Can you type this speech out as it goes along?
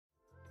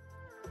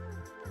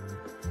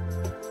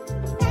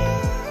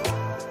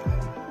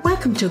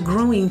Welcome to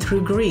Growing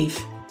Through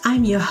Grief.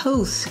 I'm your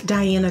host,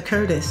 Diana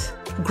Curtis.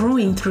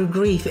 Growing Through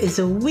Grief is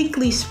a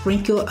weekly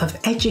sprinkle of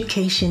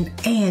education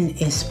and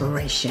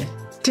inspiration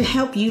to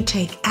help you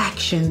take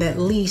action that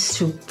leads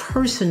to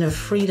personal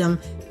freedom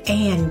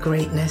and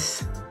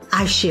greatness.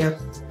 I share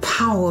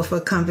powerful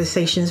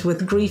conversations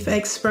with grief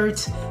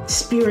experts,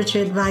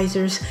 spiritual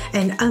advisors,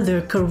 and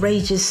other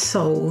courageous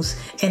souls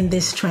in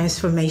this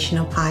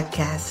transformational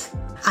podcast.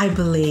 I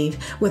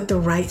believe with the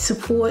right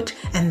support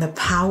and the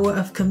power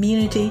of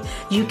community,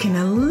 you can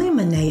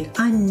eliminate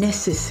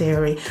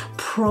unnecessary,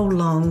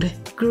 prolonged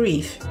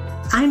grief.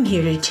 I'm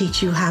here to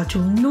teach you how to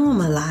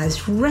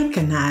normalize,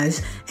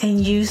 recognize, and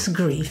use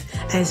grief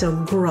as a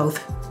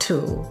growth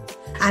tool.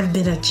 I've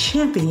been a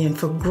champion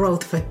for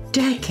growth for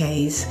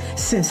decades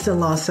since the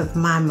loss of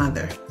my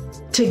mother.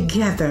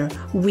 Together,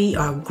 we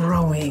are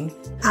growing.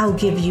 I'll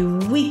give you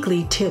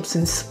weekly tips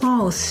and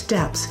small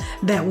steps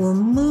that will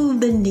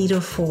move the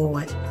needle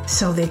forward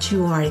so that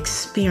you are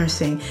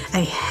experiencing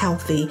a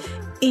healthy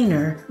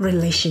inner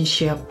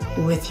relationship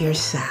with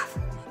yourself.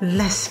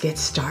 Let's get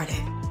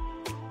started.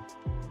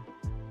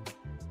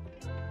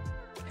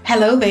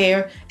 Hello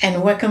there,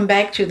 and welcome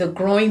back to the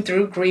Growing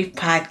Through Grief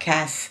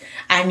podcast.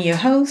 I'm your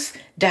host,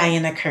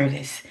 Diana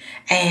Curtis,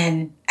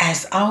 and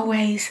as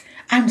always,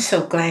 I'm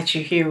so glad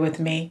you're here with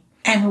me.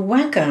 And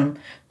welcome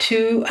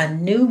to a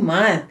new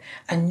month,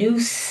 a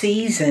new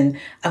season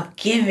of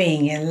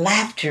giving and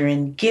laughter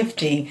and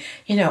gifting.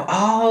 You know,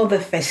 all the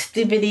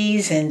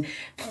festivities and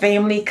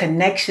family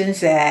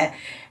connections that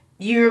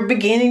you're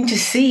beginning to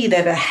see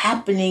that are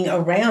happening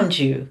around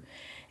you.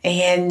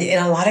 And in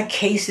a lot of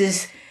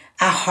cases,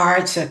 our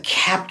hearts are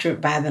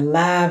captured by the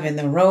love and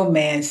the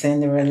romance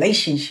and the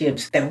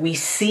relationships that we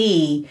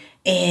see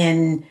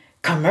in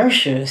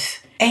commercials.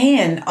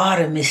 And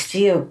autumn is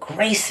still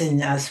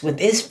gracing us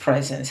with its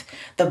presence.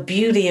 The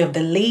beauty of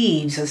the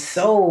leaves is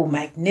so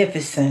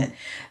magnificent.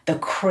 The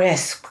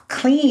crisp,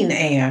 clean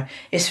air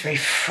is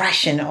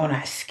refreshing on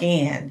our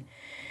skin.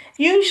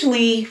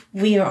 Usually,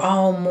 we are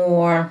all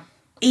more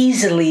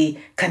easily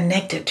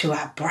connected to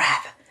our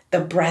breath,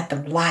 the breath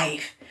of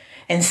life.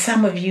 And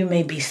some of you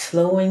may be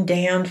slowing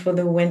down for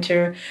the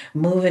winter,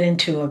 moving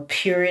into a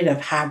period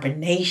of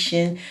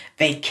hibernation,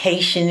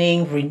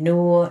 vacationing,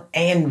 renewal,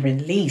 and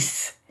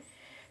release.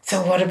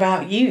 So what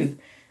about you?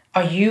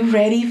 Are you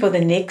ready for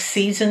the next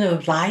season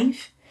of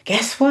life?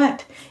 Guess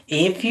what?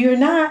 If you're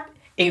not,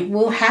 it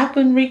will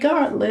happen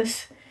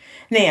regardless.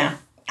 Now,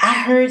 I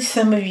heard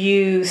some of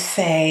you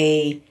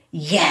say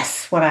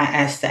yes when I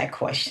asked that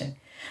question.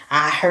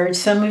 I heard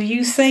some of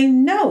you say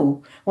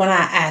no when I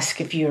asked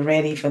if you're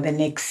ready for the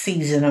next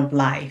season of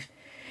life.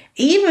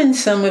 Even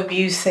some of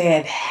you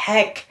said,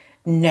 heck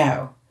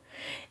no.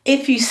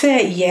 If you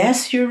said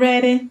yes, you're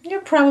ready,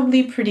 you're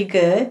probably pretty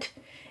good.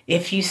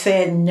 If you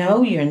said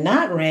no, you're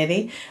not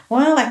ready,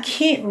 well, I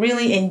can't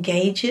really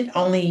engage it.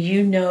 Only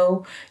you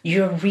know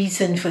your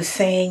reason for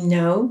saying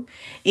no.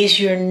 Is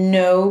your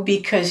no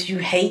because you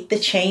hate the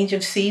change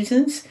of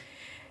seasons?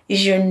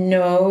 Is your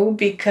no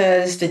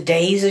because the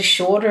days are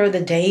shorter,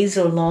 the days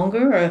are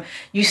longer, or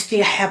you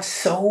still have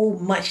so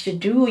much to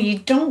do, or you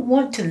don't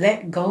want to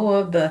let go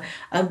of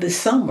the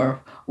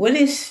summer? What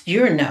is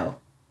your no?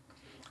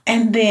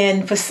 And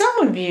then for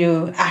some of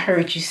you, I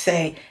heard you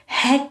say,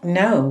 heck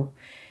no.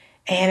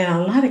 And in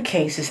a lot of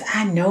cases,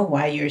 I know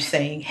why you're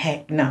saying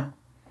heck no.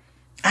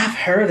 I've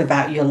heard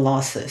about your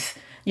losses,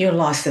 your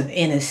loss of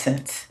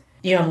innocence,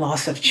 your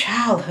loss of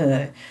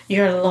childhood,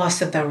 your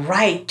loss of the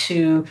right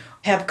to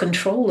have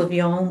control of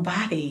your own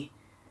body,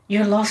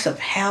 your loss of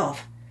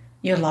health,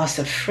 your loss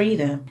of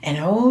freedom, and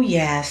oh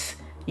yes,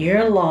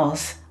 your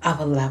loss of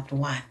a loved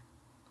one.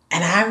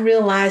 And I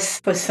realize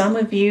for some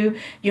of you,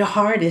 your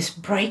heart is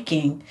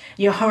breaking.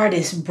 Your heart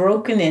is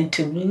broken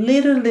into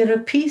little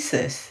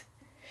pieces.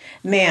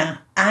 Now,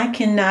 I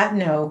cannot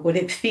know what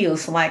it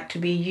feels like to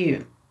be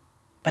you,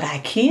 but I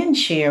can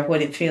share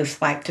what it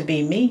feels like to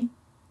be me.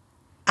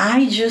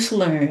 I just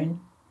learned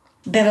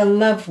that a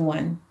loved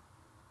one,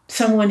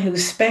 someone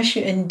who's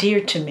special and dear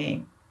to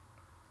me,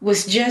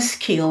 was just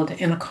killed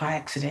in a car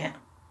accident.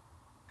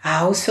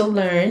 I also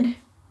learned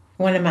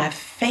one of my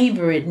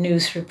favorite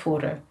news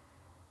reporters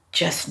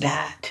just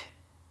died.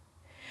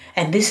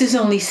 And this is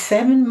only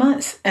 7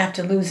 months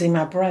after losing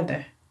my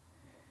brother.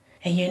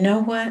 And you know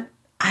what?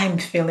 I'm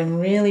feeling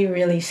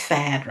really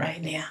sad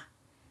right now.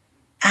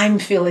 I'm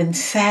feeling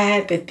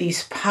sad that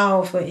these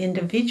powerful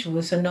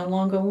individuals are no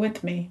longer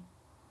with me.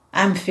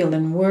 I'm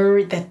feeling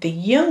worried that the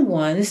young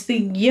ones, the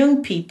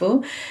young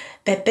people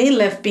that they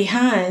left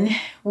behind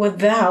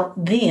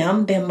without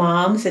them, their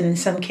moms, and in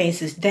some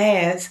cases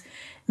dads,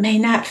 may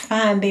not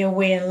find their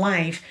way in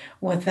life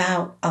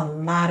without a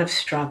lot of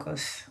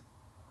struggles.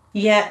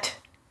 Yet,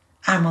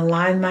 I'm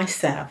allowing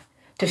myself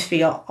to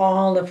feel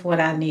all of what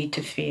I need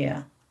to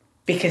feel.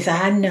 Because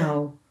I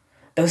know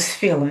those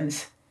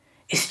feelings,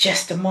 it's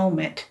just a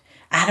moment.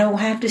 I don't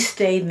have to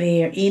stay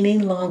there any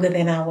longer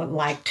than I would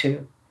like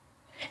to.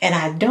 And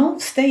I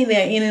don't stay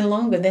there any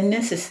longer than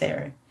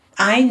necessary.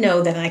 I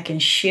know that I can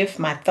shift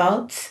my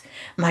thoughts,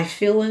 my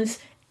feelings,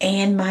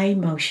 and my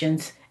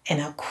emotions in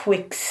a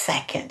quick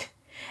second.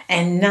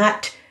 and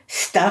not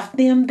stuff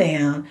them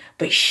down,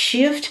 but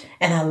shift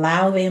and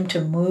allow them to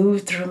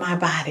move through my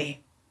body.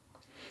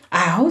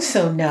 I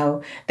also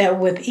know that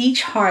with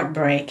each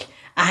heartbreak,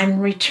 I'm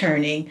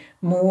returning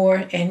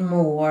more and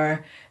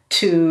more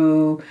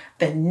to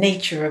the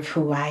nature of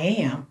who I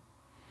am.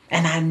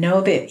 And I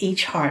know that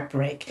each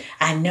heartbreak,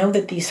 I know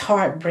that these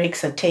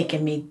heartbreaks are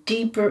taking me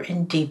deeper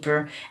and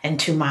deeper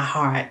into my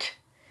heart.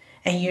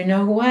 And you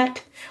know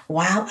what?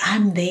 While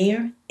I'm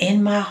there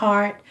in my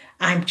heart,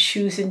 I'm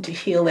choosing to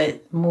heal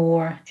it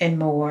more and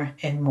more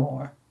and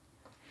more.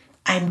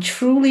 I'm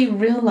truly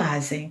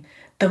realizing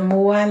the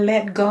more I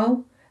let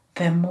go,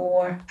 the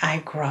more I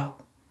grow.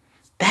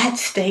 That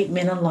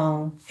statement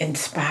alone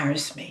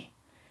inspires me.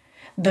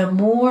 The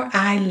more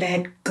I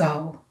let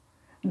go,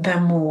 the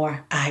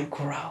more I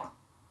grow.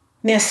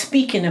 Now,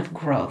 speaking of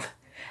growth,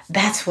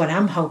 that's what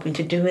I'm hoping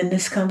to do in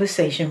this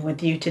conversation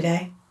with you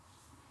today.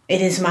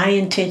 It is my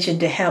intention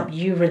to help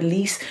you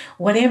release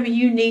whatever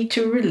you need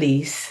to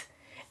release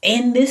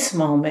in this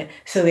moment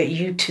so that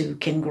you too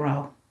can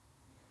grow.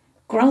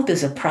 Growth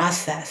is a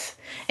process,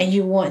 and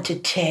you want to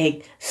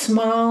take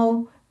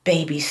small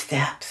baby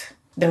steps.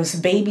 Those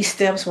baby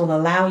steps will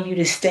allow you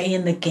to stay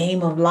in the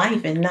game of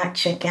life and not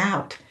check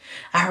out.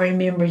 I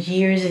remember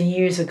years and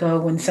years ago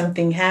when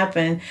something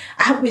happened,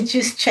 I would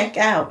just check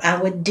out.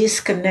 I would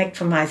disconnect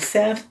from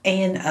myself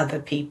and other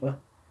people.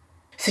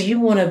 So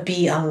you want to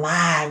be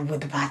alive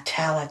with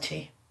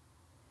vitality.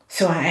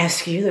 So I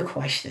ask you the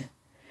question,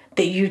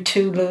 did you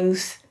too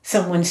lose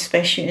someone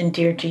special and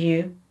dear to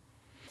you?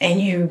 And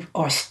you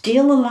are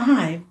still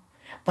alive,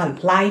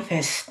 but life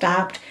has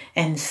stopped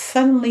and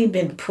suddenly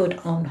been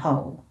put on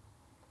hold.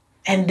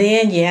 And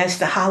then, yes,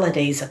 the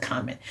holidays are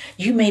coming.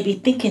 You may be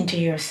thinking to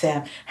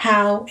yourself,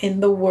 how in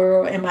the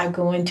world am I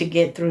going to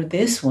get through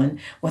this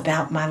one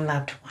without my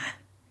loved one?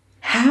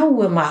 How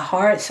will my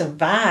heart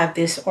survive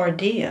this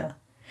ordeal?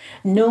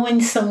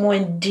 Knowing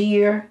someone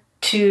dear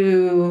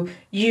to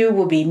you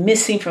will be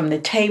missing from the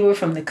table,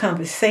 from the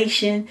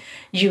conversation.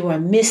 You are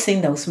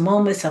missing those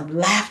moments of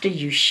laughter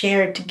you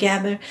shared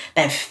together,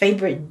 that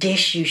favorite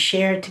dish you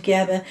shared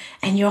together,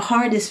 and your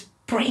heart is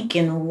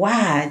breaking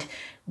wide,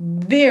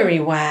 very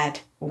wide,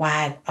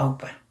 wide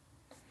open.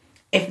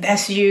 If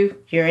that's you,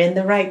 you're in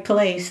the right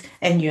place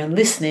and you're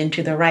listening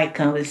to the right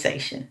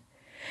conversation.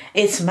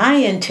 It's my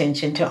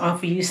intention to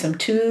offer you some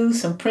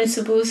tools, some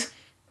principles,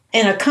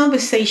 and a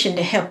conversation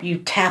to help you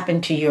tap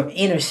into your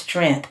inner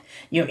strength,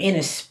 your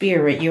inner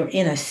spirit, your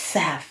inner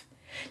self.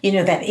 You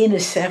know, that inner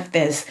self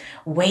that's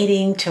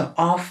waiting to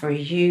offer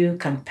you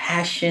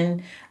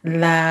compassion,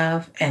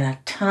 love, and a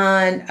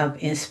ton of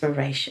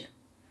inspiration.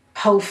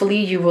 Hopefully,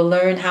 you will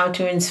learn how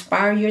to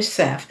inspire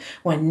yourself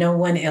when no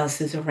one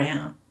else is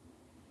around.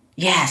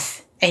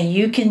 Yes, and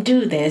you can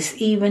do this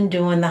even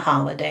during the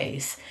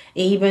holidays,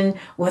 even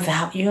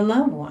without your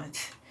loved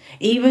ones.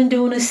 Even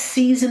during a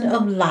season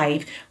of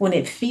life when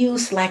it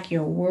feels like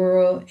your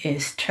world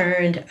is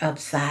turned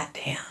upside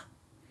down.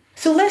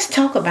 So let's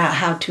talk about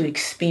how to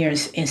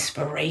experience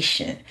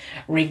inspiration,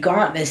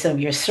 regardless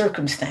of your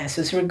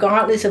circumstances,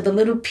 regardless of the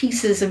little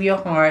pieces of your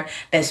heart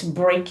that's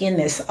breaking,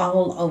 that's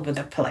all over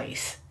the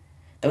place.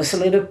 Those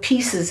little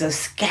pieces are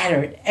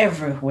scattered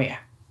everywhere.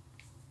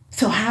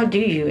 So how do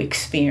you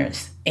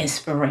experience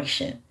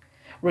inspiration,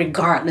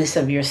 regardless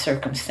of your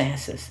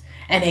circumstances?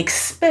 And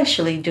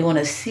especially during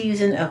a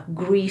season of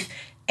grief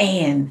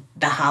and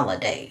the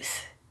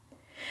holidays.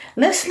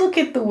 Let's look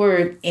at the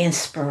word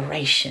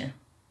inspiration.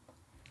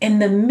 In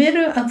the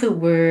middle of the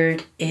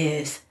word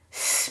is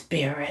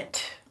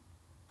spirit.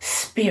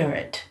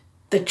 Spirit,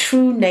 the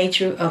true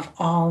nature of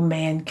all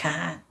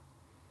mankind.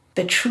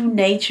 The true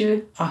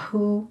nature of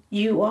who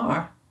you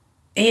are.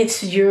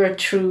 It's your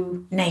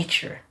true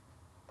nature.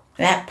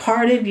 That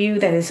part of you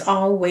that is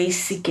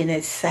always seeking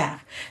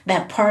itself.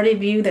 That part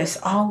of you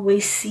that's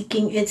always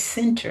seeking its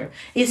center.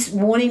 It's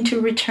wanting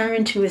to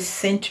return to its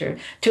center,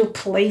 to a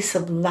place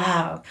of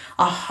love,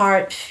 a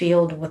heart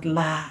filled with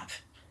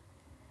love.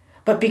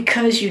 But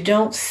because you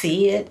don't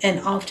see it, and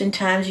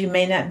oftentimes you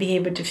may not be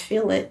able to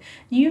feel it,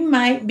 you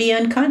might be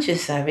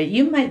unconscious of it.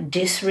 You might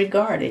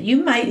disregard it. You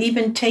might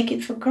even take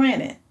it for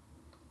granted.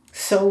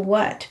 So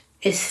what?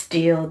 It's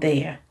still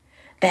there.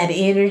 That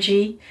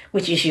energy,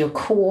 which is your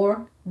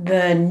core,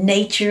 the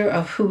nature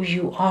of who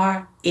you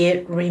are,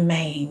 it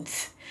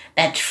remains.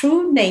 That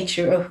true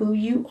nature of who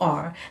you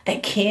are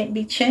that can't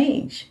be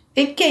changed.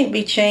 It can't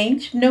be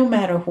changed no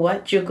matter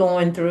what you're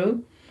going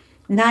through.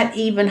 Not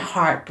even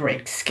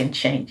heartbreaks can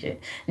change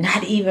it.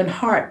 Not even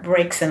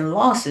heartbreaks and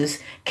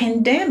losses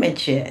can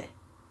damage it.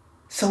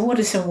 So what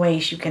are some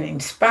ways you can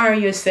inspire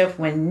yourself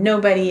when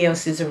nobody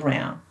else is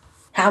around?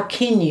 How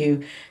can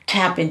you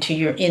tap into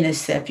your inner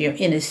self, your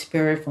inner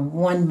spirit from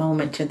one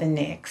moment to the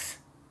next?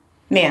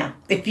 Now,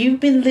 if you've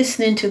been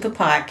listening to the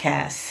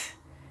podcast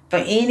for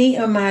any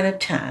amount of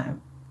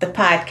time, the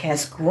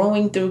podcast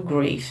Growing Through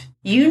Grief,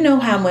 you know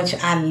how much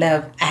I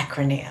love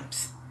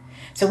acronyms.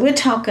 So we're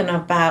talking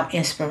about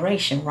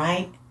inspiration,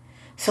 right?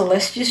 So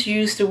let's just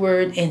use the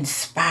word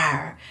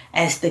inspire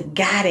as the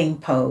guiding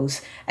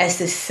post, as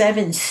the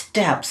 7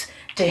 steps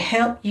to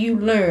help you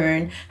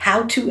learn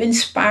how to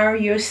inspire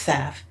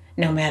yourself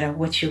no matter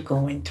what you're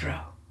going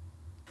through.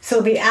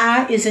 So the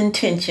I is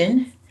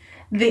intention,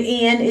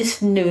 the N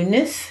is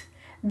newness,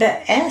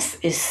 the S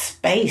is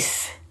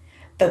space,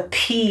 the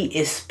P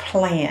is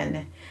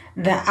plan,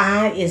 the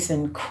I is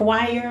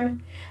inquire,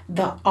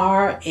 the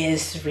R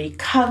is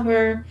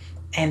recover,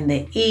 and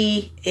the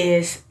E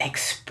is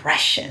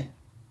expression.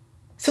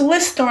 So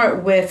let's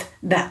start with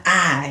the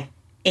I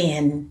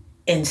in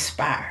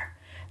inspire.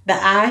 The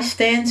I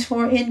stands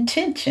for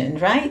intention,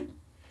 right?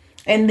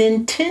 And the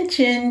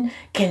intention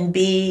can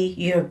be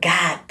your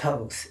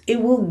guidepost.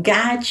 It will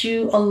guide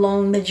you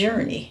along the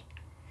journey.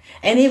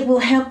 And it will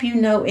help you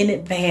know in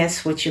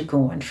advance what you're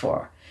going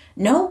for.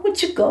 Know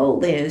what your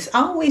goal is.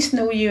 Always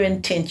know your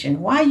intention.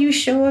 Why you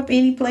show up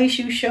any place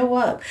you show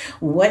up.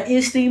 What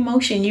is the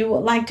emotion you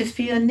would like to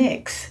feel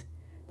next?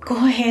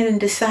 Go ahead and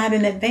decide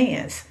in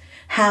advance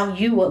how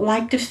you would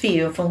like to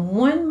feel from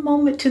one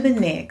moment to the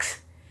next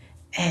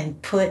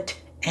and put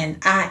an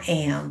I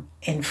am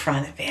in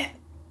front of it.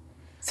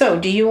 So,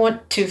 do you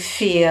want to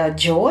feel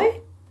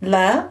joy,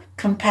 love,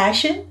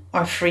 compassion,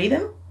 or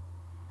freedom?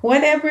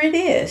 Whatever it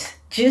is,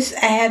 just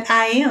add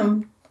I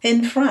am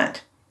in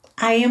front.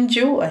 I am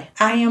joy.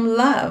 I am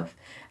love.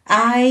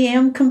 I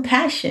am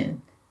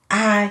compassion.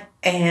 I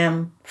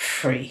am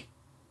free.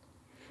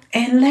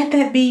 And let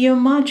that be your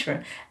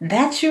mantra.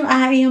 That's your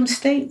I am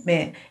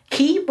statement.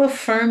 Keep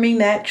affirming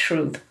that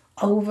truth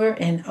over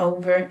and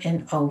over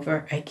and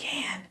over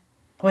again.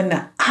 When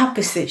the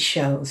opposite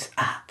shows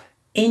up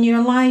in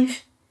your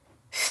life,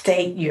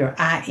 state your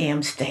I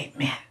am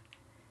statement.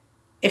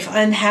 If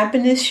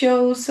unhappiness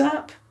shows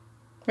up,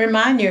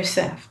 remind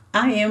yourself,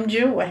 I am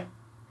joy.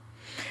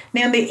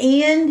 Now,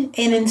 the N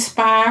in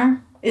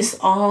inspire is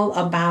all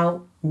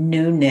about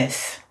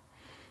newness.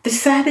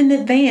 Decide in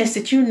advance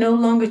that you're no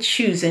longer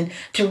choosing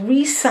to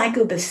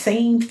recycle the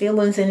same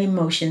feelings and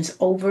emotions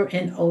over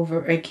and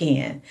over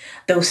again.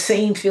 Those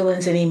same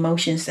feelings and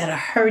emotions that are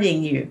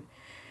hurting you.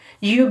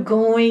 You're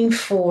going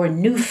for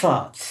new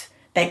thoughts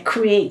that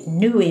create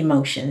new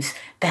emotions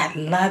that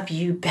love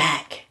you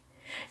back.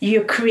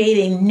 You're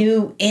creating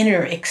new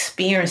inner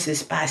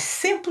experiences by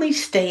simply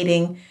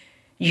stating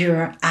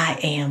your I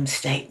am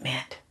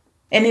statement.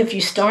 And if you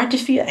start to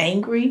feel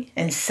angry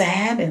and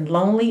sad and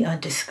lonely or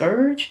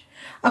discouraged,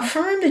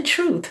 affirm the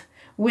truth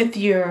with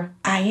your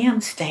I am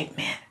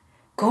statement.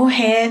 Go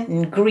ahead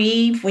and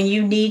grieve when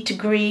you need to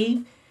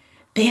grieve.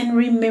 Then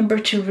remember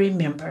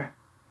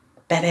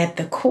that at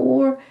the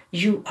core,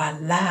 you are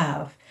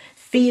loved.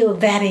 Feel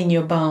that in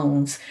your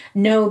bones.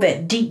 Know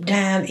that deep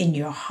down in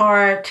your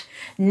heart.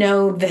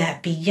 Know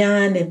that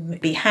beyond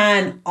and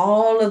behind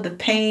all of the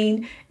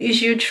pain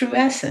is your true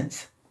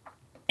essence.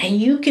 And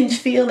you can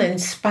feel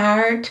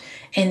inspired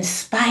in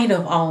spite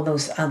of all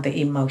those other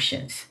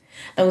emotions.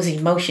 Those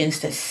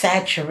emotions that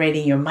saturate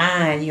in your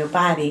mind, your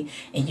body,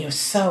 and your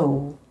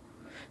soul.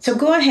 So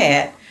go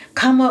ahead,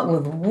 come up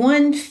with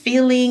one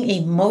feeling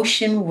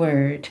emotion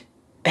word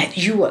that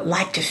you would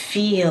like to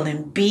feel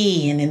and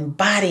be and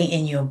embody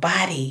in your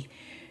body.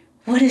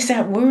 What is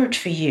that word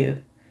for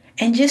you?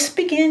 And just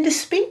begin to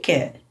speak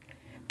it.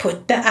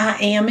 Put the I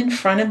am in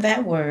front of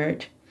that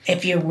word.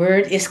 If your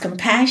word is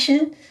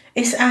compassion,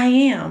 it's I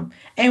am.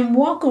 And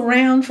walk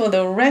around for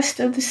the rest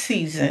of the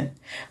season,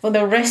 for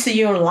the rest of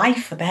your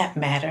life for that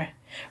matter,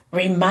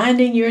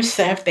 reminding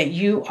yourself that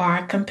you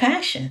are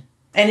compassion.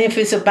 And if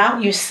it's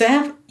about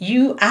yourself,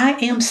 I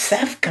am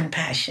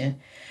self-compassion.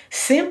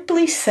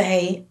 Simply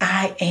say,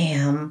 I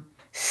am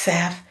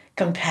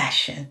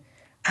self-compassion.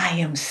 I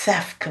am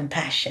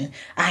self-compassion.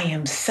 I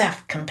am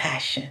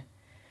self-compassion.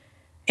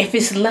 If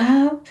it's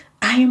love,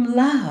 I am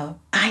love.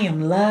 I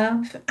am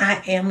love.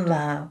 I am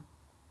love.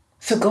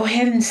 So go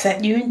ahead and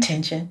set your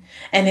intention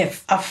and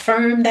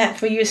affirm that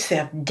for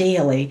yourself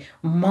daily,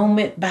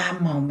 moment by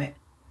moment.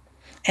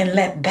 And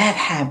let that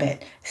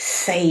habit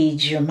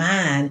sage your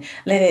mind.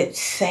 Let it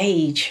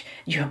sage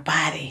your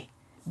body.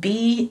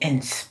 Be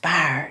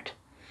inspired.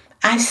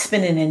 I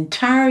spent an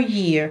entire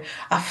year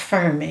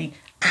affirming,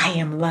 I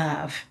am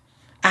love.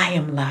 I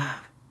am love.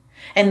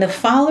 And the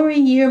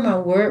following year, my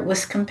word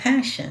was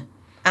compassion.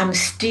 I'm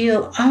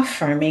still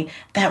affirming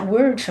that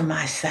word for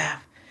myself.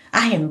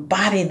 I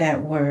embody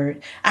that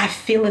word. I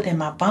feel it in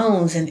my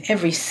bones and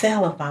every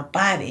cell of my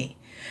body.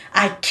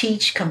 I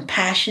teach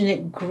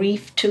compassionate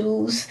grief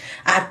tools.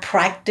 I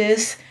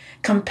practice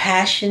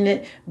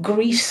compassionate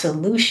grief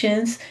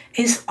solutions.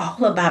 It's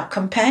all about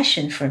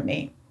compassion for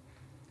me.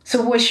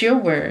 So what's your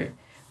word?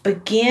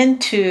 Begin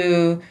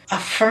to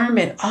affirm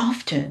it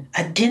often.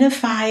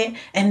 Identify it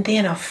and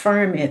then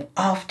affirm it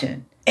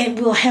often. It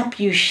will help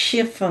you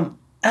shift from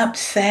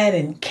upset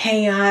and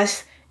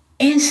chaos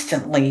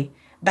instantly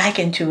back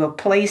into a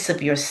place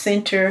of your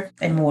center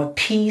and more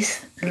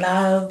peace,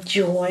 love,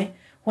 joy,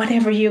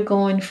 whatever you're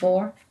going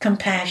for,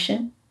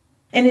 compassion.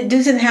 And it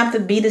doesn't have to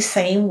be the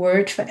same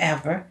word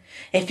forever.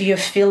 If you're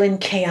feeling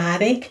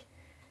chaotic,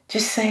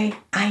 just say,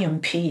 I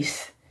am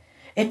peace.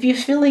 If you're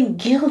feeling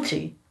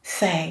guilty,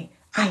 say,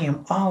 I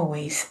am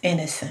always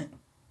innocent.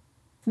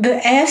 The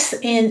S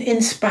in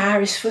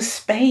inspire is for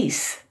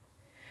space.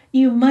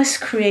 You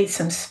must create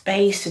some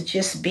space to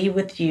just be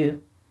with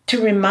you,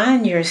 to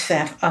remind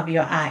yourself of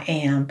your I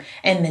am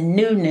and the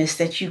newness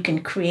that you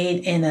can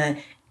create in an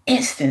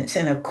instance,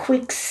 in a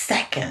quick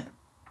second.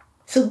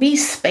 So be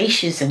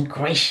spacious and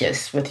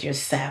gracious with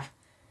yourself.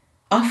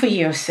 Offer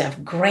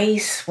yourself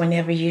grace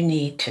whenever you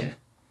need to.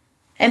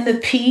 And the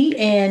P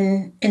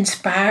in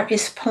inspire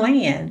is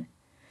plan.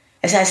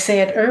 As I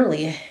said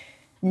earlier,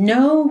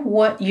 know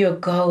what your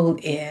goal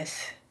is.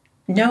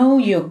 Know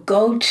your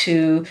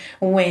go-to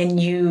when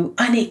you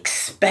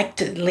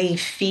unexpectedly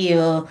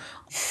feel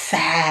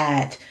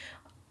sad.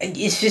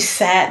 It's just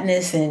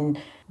sadness and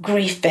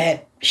grief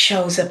that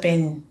shows up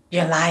in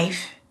your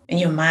life, in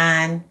your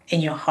mind,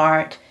 in your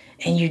heart,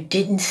 and you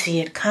didn't see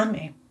it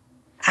coming.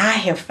 I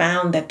have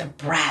found that the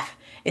breath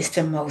is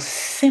the most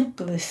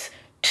simplest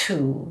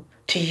tool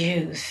to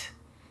use.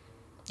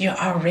 You're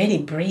already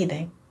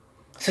breathing.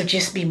 So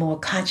just be more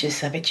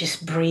conscious of it.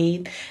 Just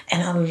breathe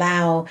and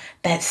allow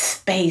that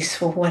space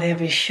for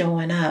whatever is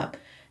showing up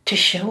to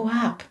show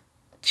up.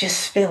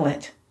 Just feel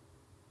it.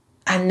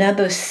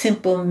 Another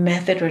simple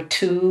method or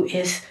two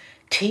is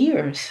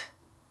tears.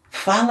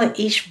 Follow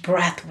each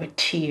breath with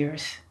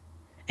tears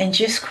and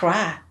just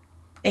cry,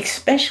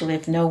 especially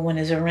if no one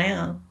is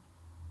around.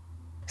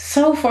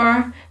 So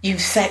far,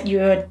 you've set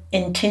your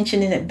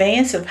intention in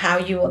advance of how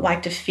you would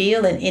like to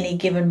feel in any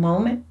given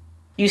moment.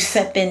 You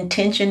set the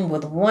intention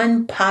with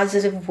one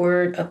positive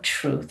word of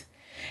truth,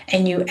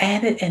 and you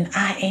added an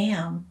I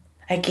am.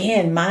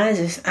 Again, mine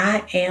is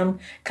I am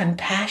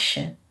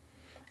compassion.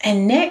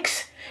 And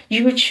next,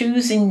 you are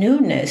choosing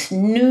newness,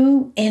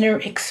 new inner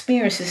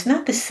experiences,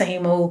 not the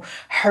same old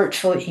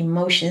hurtful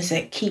emotions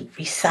that keep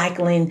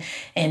recycling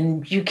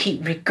and you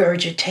keep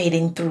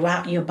regurgitating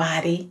throughout your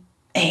body.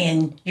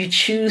 And you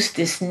choose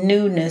this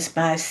newness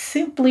by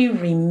simply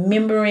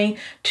remembering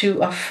to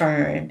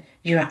affirm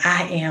your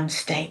I am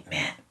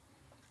statement.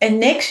 And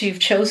next, you've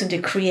chosen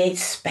to create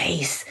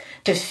space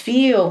to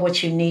feel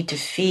what you need to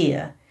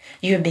feel.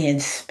 You're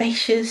being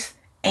spacious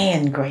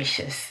and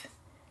gracious.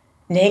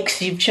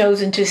 Next, you've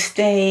chosen to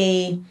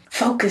stay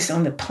focused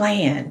on the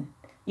plan.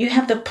 You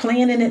have the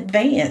plan in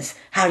advance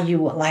how you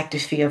would like to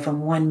feel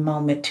from one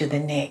moment to the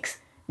next.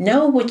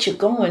 Know what you're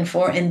going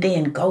for and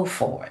then go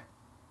for it.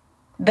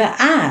 The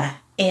I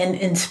in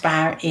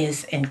inspire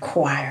is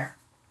inquire.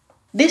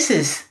 This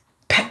is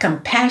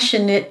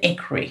compassionate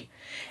inquiry.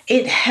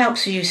 It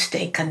helps you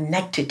stay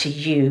connected to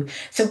you.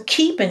 So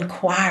keep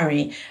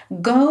inquiring.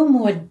 Go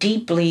more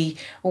deeply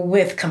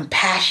with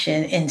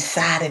compassion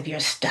inside of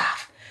your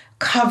stuff.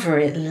 Cover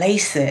it,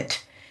 lace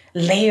it,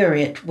 layer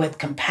it with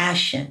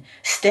compassion.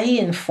 Stay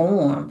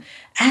informed.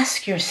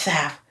 Ask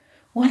yourself,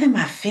 what am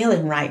I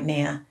feeling right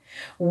now?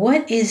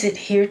 What is it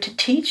here to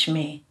teach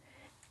me?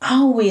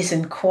 Always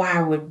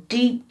inquire with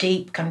deep,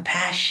 deep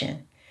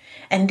compassion.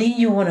 And then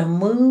you want to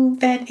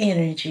move that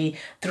energy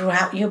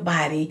throughout your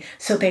body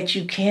so that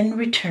you can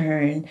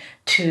return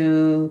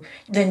to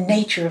the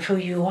nature of who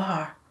you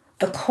are,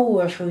 the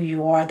core of who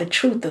you are, the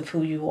truth of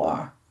who you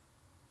are.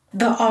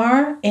 The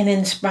R in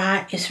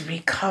inspire is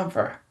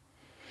recover.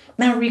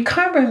 Now,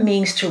 recover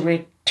means to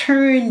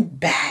return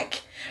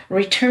back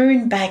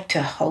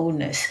to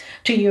wholeness,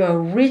 to your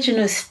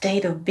original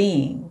state of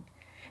being.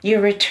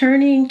 You're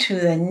returning to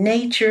the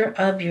nature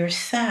of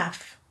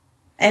yourself.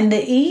 And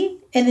the E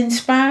in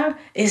inspire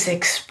is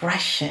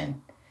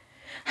expression.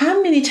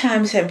 How many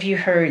times have you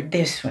heard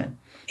this one?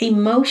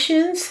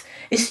 Emotions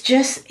is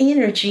just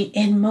energy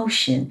in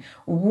motion,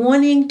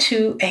 wanting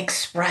to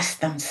express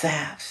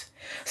themselves.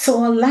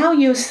 So allow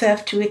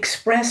yourself to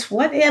express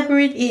whatever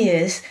it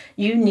is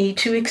you need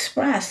to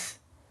express,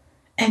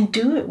 and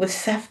do it with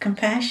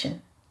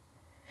self-compassion.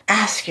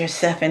 Ask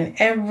yourself in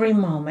every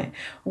moment,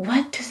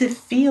 what does it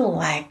feel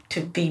like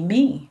to be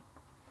me?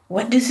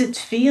 What does it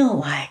feel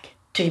like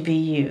to be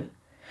you?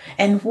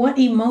 And what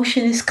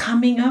emotion is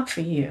coming up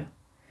for you?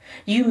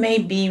 You may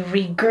be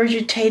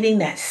regurgitating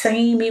that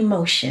same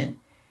emotion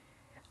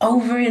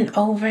over and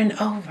over and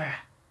over.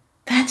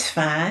 That's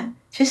fine.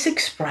 Just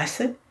express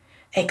it.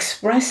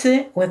 Express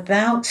it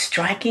without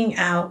striking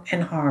out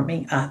and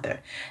harming others.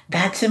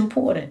 That's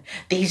important.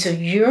 These are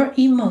your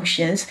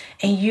emotions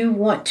and you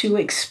want to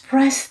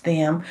express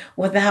them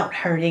without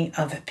hurting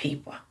other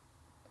people.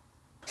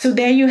 So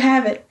there you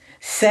have it.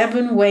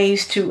 7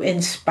 ways to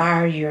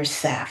inspire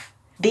yourself.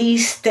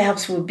 These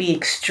steps will be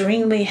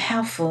extremely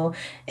helpful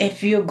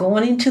if you're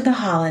going into the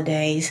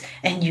holidays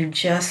and you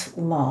just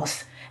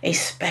lost a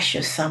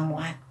special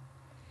someone.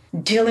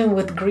 Dealing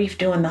with grief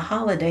during the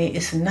holiday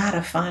is not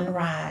a fun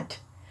ride.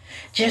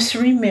 Just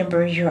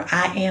remember your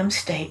I am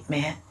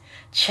statement.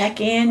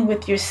 Check in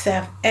with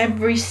yourself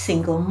every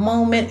single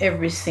moment,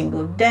 every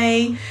single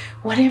day,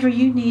 whatever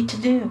you need to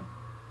do.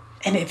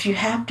 And if you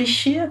have to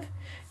shift,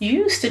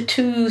 use the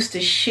tools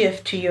to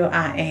shift to your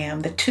I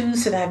am, the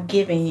tools that I've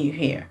given you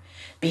here.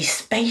 Be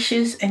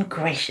spacious and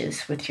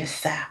gracious with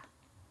yourself.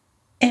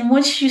 And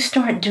once you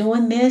start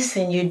doing this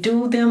and you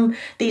do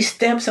these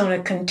steps on a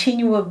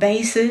continual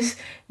basis,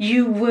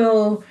 you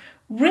will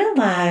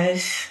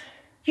realize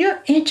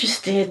you're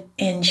interested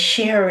in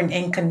sharing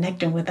and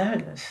connecting with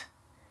others.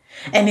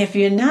 And if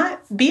you're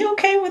not, be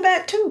okay with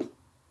that too.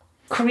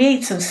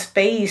 Create some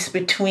space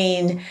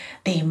between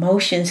the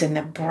emotions and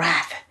the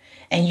breath,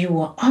 and you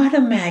will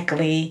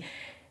automatically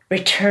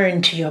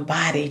return to your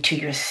body, to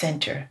your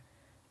center.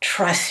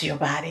 Trust your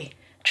body,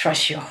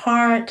 trust your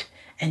heart,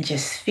 and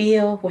just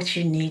feel what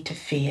you need to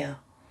feel.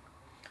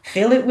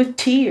 Feel it with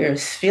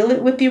tears, feel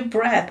it with your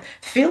breath,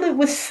 feel it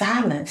with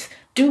silence.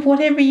 Do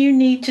whatever you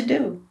need to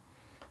do.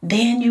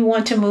 Then you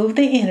want to move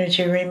the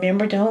energy.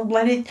 Remember, don't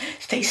let it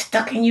stay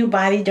stuck in your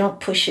body. Don't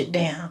push it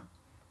down.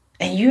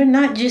 And you're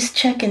not just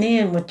checking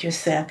in with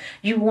yourself.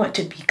 You want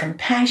to be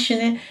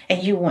compassionate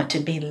and you want to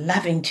be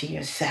loving to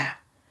yourself.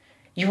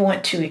 You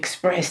want to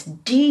express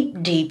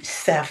deep, deep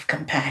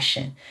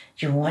self-compassion.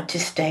 You want to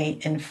stay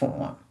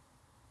informed.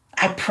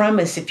 I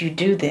promise if you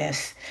do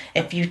this,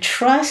 if you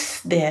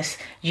trust this,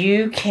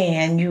 you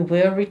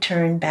will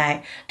return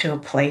back to a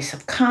place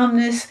of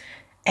calmness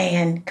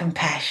and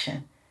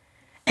compassion.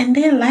 And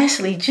then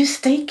lastly, just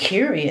stay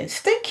curious.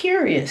 Stay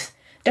curious.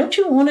 Don't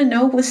you want to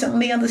know what's on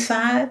the other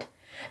side?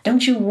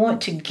 Don't you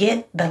want to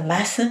get the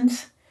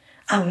lessons?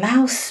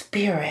 Allow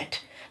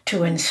Spirit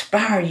to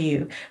inspire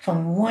you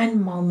from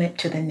one moment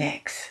to the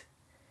next.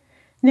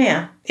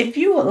 Now, if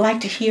you would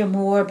like to hear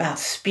more about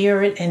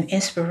Spirit and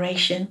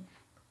inspiration,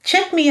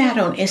 check me out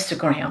on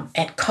Instagram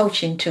at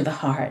Coaching to the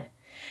Heart.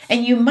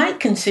 And you might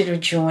consider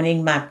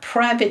joining my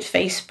private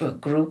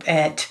Facebook group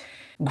at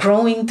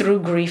Growing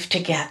Through Grief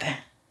Together.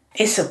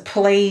 It's a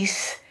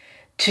place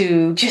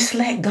to just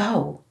let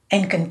go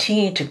and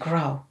continue to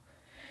grow.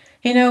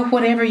 You know,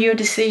 whatever your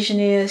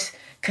decision is,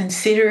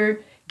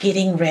 consider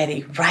getting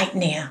ready right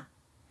now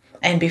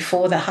and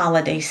before the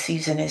holiday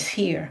season is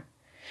here.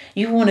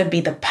 You want to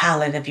be the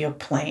pilot of your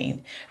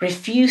plane.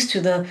 Refuse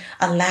to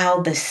allow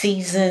the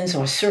seasons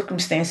or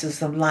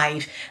circumstances of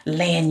life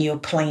land your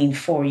plane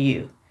for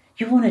you.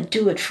 You want to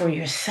do it for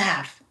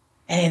yourself.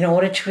 And in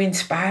order to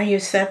inspire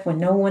yourself when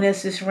no one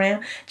else is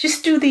around,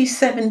 just do these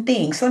 7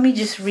 things. Let me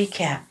just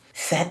recap.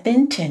 Set the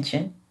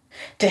intention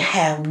to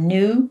have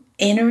new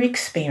inner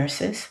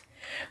experiences.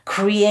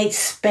 Create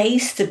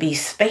space to be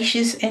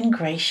spacious and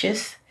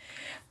gracious.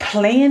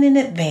 Plan in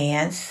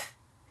advance.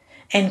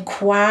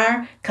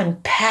 Inquire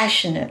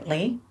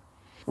compassionately.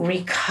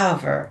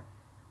 Recover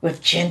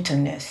with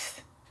gentleness.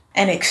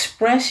 And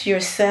express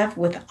yourself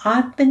with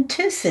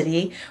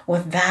authenticity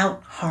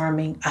without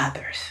harming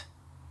others.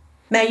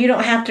 Now, you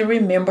don't have to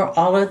remember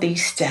all of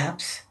these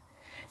steps.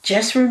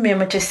 Just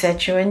remember to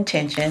set your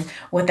intention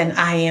with an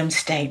I am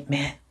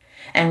statement.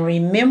 And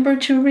remember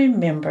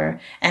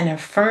and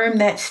affirm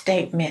that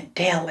statement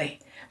daily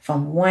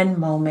from one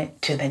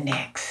moment to the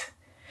next.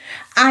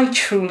 I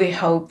truly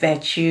hope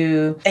that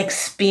you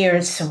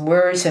experience some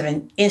words of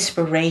an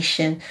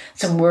inspiration,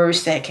 some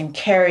words that can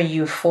carry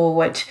you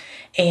forward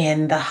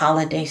in the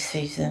holiday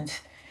seasons.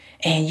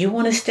 And you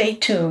want to stay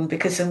tuned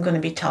because I'm going to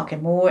be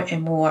talking more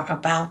and more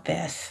about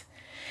this.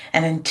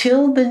 And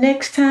until the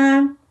next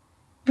time,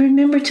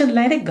 remember to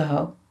let it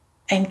go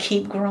and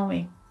keep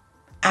growing.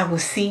 I will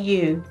see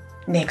you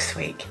next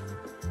week.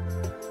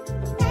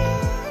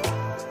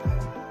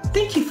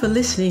 Thank you for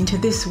listening to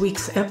this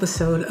week's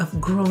episode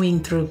of Growing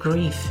Through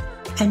Grief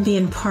and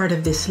being part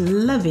of this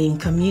loving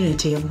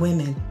community of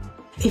women.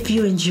 If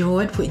you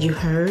enjoyed what you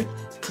heard,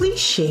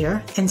 please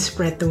share and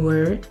spread the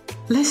word.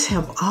 Let's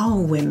help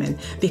all women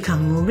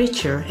become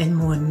richer and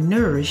more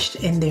nourished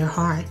in their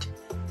heart,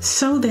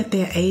 so that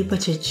they're able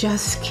to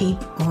just keep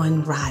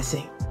on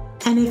rising.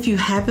 And if you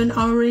haven't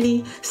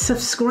already,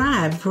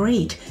 subscribe,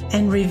 rate,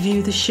 and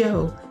review the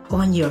show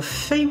on your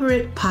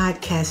favorite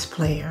podcast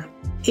player.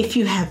 If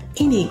you have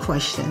any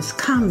questions,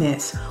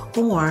 comments,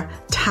 or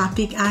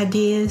topic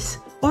ideas,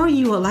 or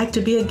you would like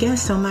to be a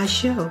guest on my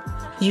show,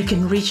 you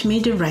can reach me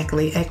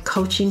directly at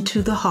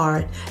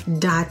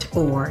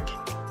coachingtotheheart.org.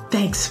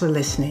 Thanks for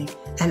listening,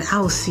 and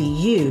I'll see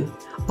you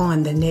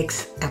on the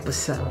next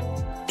episode.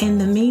 In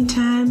the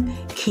meantime,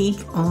 keep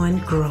on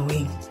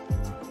growing.